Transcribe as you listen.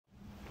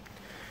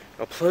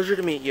A pleasure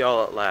to meet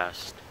y'all at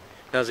last.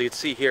 Now, as you can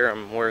see here,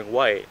 I'm wearing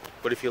white,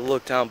 but if you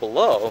look down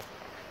below,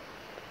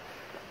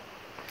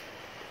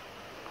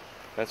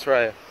 that's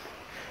right,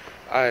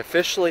 I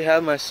officially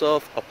have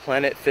myself a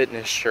Planet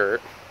Fitness shirt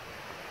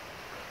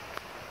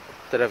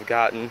that I've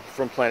gotten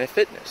from Planet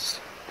Fitness.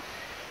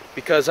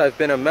 Because I've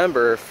been a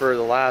member for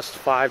the last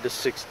 5 to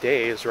 6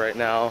 days right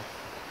now,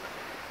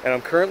 and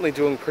I'm currently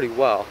doing pretty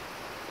well.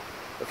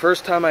 The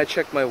first time I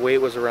checked my weight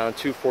was around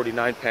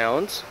 249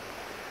 pounds,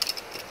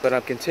 but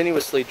I'm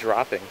continuously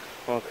dropping.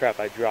 Oh crap,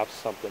 I dropped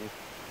something.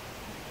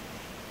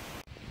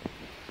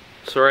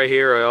 So right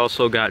here I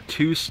also got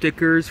 2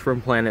 stickers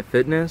from Planet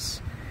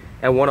Fitness,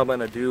 and what I'm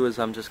gonna do is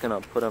I'm just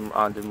gonna put them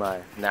onto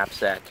my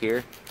knapsack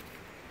here.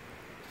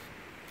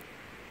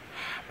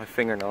 My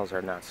fingernails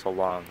are not so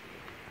long.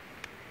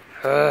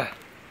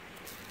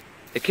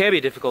 It can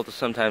be difficult to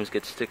sometimes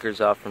get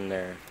stickers off from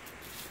there.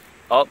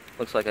 Oh,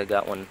 looks like I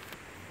got one.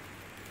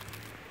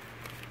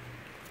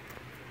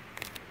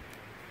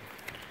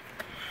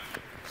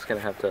 Just gonna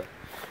have to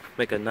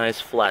make a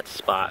nice flat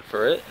spot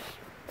for it.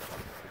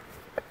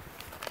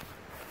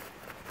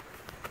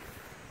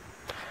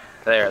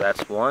 There,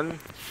 that's one.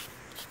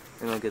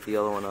 And I'll get the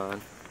other one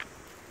on.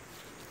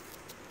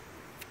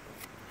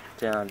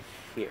 Down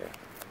here.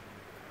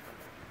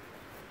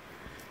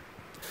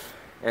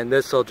 And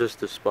this will just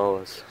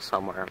dispose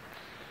somewhere.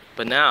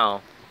 But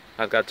now,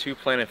 I've got 2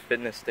 Planet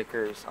Fitness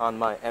stickers on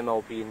my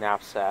MLB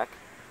knapsack.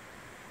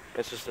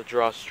 It's just a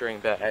drawstring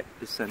bag,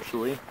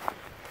 essentially,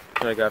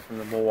 that I got from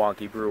the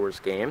Milwaukee Brewers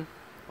game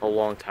a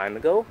long time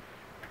ago.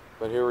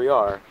 But here we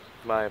are.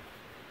 My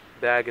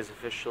bag is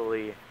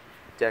officially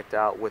decked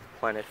out with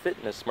Planet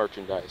Fitness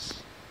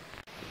merchandise.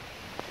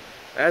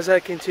 As I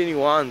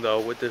continue on,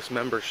 though, with this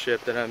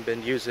membership that I've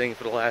been using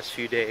for the last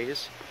few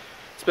days,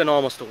 it's been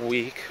almost a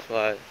week,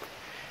 but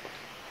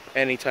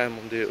anytime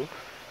will do.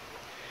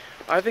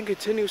 I've been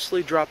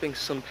continuously dropping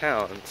some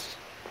pounds.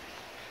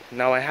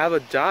 Now I have a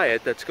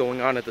diet that's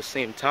going on at the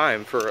same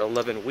time for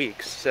 11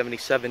 weeks,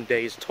 77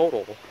 days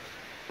total,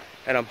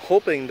 and I'm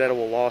hoping that it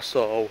will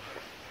also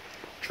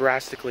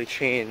drastically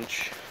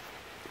change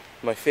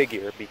my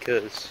figure,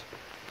 because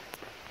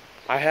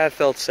I have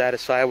felt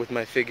satisfied with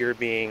my figure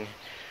being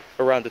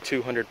around the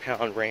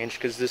 200-pound range,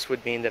 because this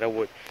would mean that I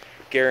would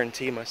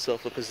guarantee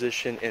myself a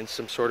position in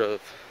some sort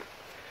of,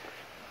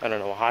 I don't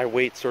know, high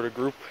weight sort of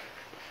group.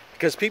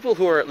 Because people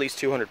who are at least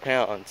 200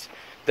 pounds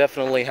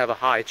definitely have a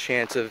high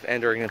chance of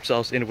entering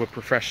themselves into a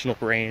professional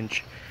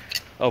range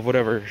of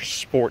whatever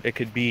sport it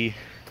could be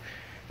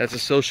that's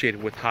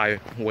associated with high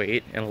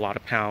weight and a lot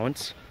of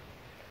pounds.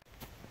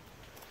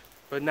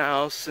 But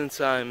now,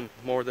 since I'm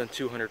more than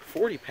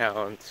 240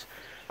 pounds,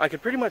 I can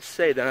pretty much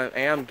say that I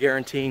am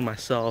guaranteeing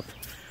myself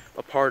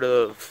a part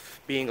of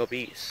being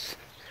obese.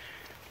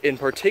 In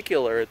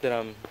particular, that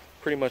I'm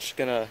pretty much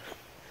gonna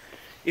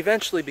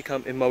eventually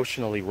become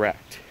emotionally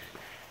wrecked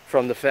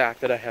from the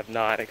fact that I have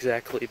not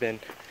exactly been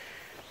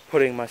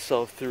putting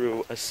myself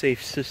through a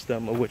safe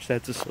system, of which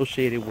that's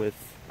associated with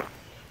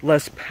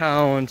less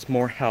pounds,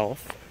 more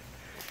health.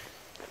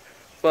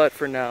 But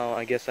for now,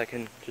 I guess I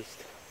can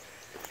just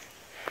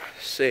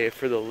say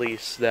for the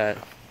least that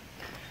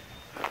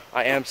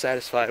I am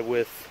satisfied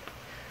with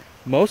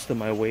most of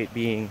my weight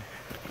being,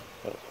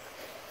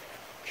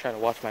 trying to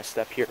watch my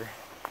step here,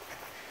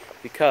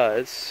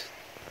 because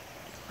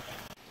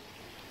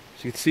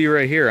as you can see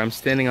right here, I'm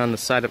standing on the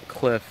side of a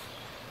cliff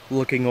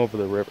looking over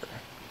the river.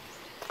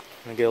 I'm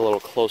gonna get a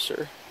little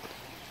closer.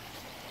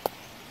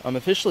 I'm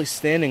officially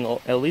standing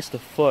at least a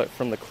foot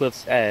from the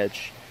cliff's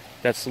edge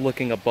that's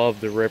looking above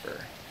the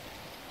river.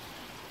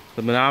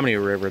 The Menominee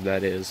River,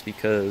 that is,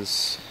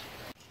 because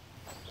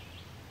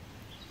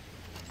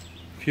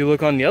if you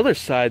look on the other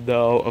side,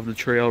 though, of the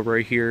trail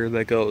right here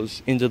that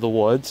goes into the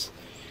woods,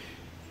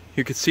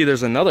 you can see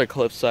there's another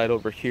cliffside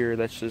over here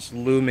that's just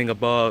looming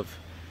above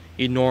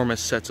enormous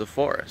sets of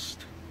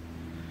forest.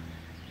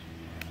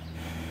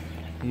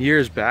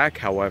 Years back,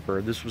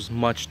 however, this was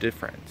much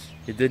different.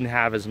 It didn't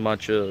have as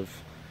much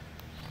of,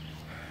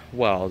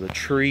 well, the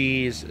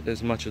trees,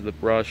 as much of the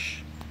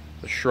brush,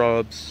 the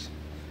shrubs,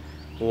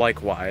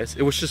 likewise.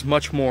 It was just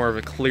much more of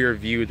a clear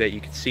view that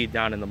you could see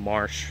down in the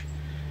marsh.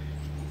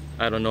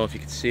 I don't know if you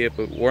can see it,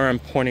 but where I'm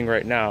pointing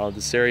right now,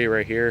 this area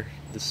right here,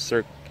 this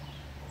circle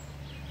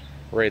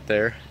right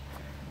there,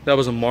 that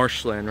was a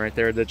marshland right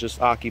there that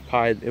just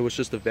occupied, it was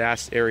just a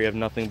vast area of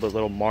nothing but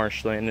little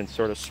marshland and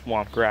sort of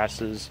swamp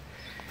grasses.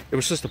 It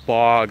was just a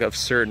bog of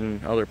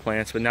certain other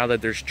plants, but now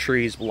that there's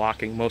trees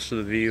blocking most of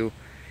the view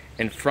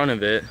in front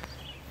of it,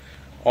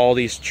 all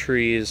these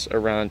trees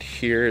around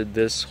here,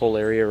 this whole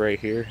area right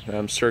here that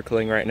I'm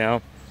circling right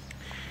now,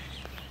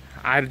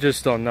 I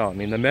just don't know. I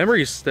mean, the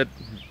memories that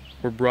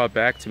were brought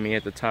back to me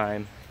at the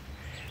time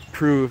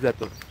prove that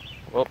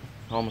I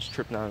almost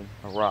tripped on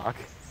a rock.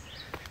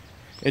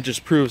 It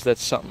just proves that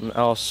something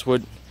else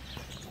would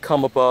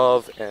come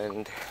above,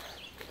 and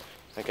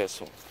I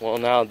guess, well,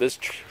 now this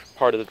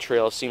part of the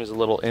trail seems a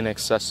little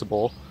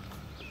inaccessible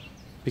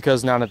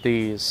because none of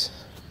these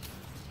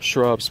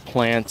shrubs,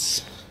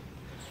 plants,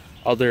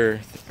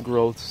 other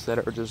growths that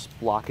are just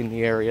blocking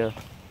the area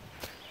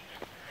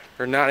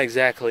are not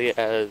exactly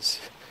as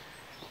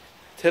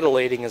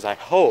titillating as I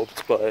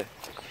hoped, but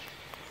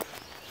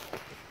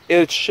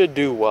it should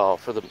do well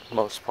for the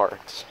most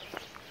part.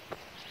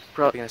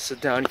 Probably gonna sit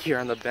down here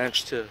on the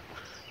bench to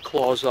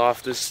close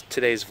off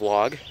today's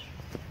vlog.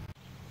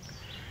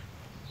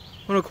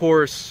 And of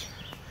course,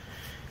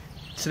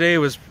 today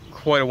was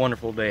quite a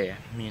wonderful day.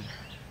 I mean,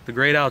 the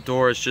great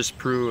outdoors just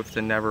prove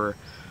to never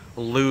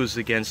lose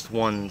against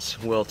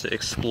one's will to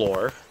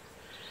explore.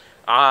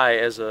 I,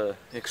 as a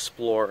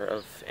explorer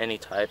of any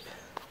type,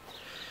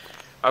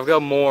 I've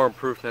got more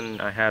proof than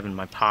I have in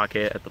my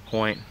pocket at the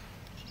point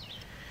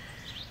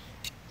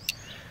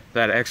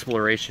that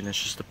exploration is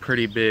just a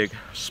pretty big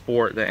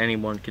sport that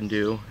anyone can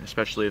do,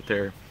 especially if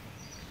they're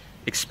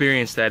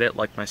experienced at it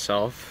like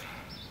myself.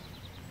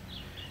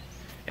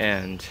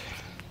 And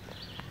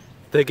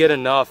if they get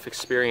enough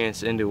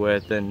experience into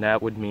it, then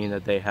that would mean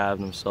that they have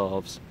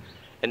themselves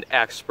an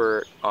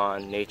expert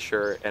on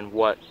nature and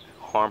what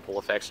harmful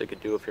effects it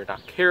could do if you're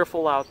not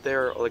careful out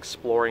there or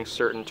exploring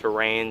certain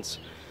terrains.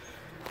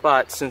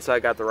 But since I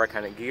got the right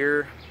kind of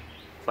gear,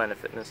 Planet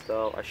Fitness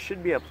though, I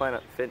should be at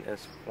Planet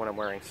Fitness when I'm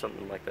wearing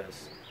something like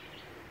this.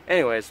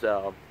 Anyways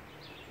though,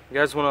 you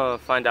guys want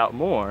to find out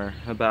more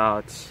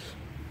about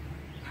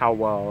how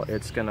well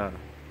it's gonna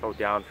go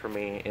down for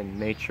me in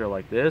nature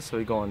like this, so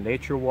we go on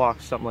nature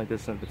walks, something like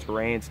this in the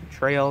terrains and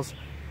trails,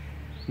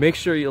 make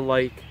sure you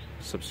like,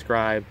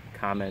 subscribe,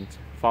 comment,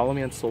 follow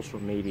me on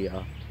social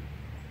media,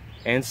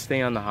 and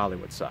stay on the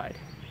Hollywood side.